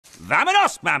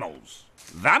Vamonos mammals!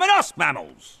 Vamonos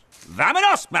mammals!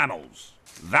 Vamonos mammals!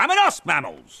 Vamonos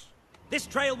mammals! This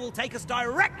trail will take us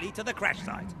directly to the crash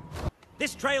site.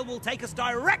 This trail will take us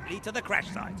directly to the crash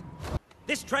site.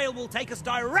 This trail will take us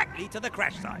directly to the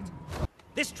crash site.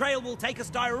 This trail will take us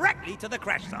directly to the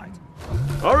crash site.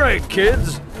 All right,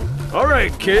 kids. All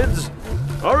right, kids.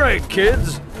 All right,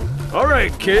 kids. All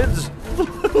right, kids.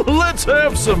 Let's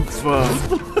have some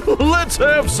fun. Let's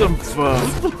have some fun.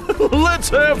 Let's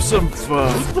have some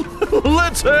fun.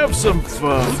 Let's have some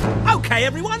fun. Okay,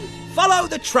 everyone, follow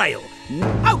the trail.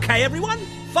 Okay, everyone,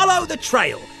 follow the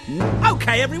trail.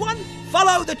 Okay, everyone,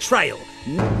 follow the trail.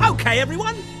 Okay,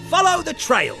 everyone, follow the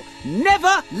trail.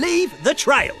 Never leave the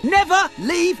trail. Never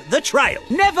leave the trail.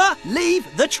 Never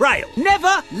leave the trail.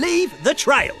 Never leave the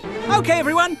trail. Okay,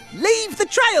 everyone, leave the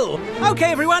trail.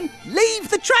 Okay, everyone, leave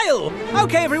the trail.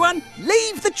 Okay, everyone,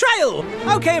 leave the trail.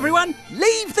 Okay, everyone,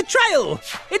 leave the trail.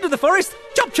 Into the forest,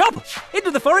 chop chop.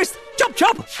 Into the forest, chop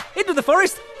chop. Into the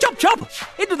forest, chop chop.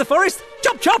 Into the forest,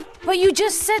 chop chop. But you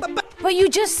just said. But you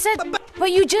just said. But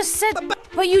you just said.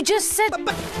 But you just said.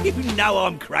 You know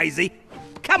I'm crazy.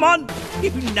 Come on, you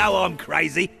know I'm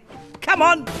crazy. Come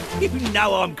on, you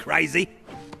know I'm crazy.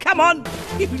 Come on,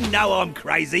 you know I'm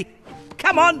crazy.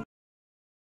 Come on.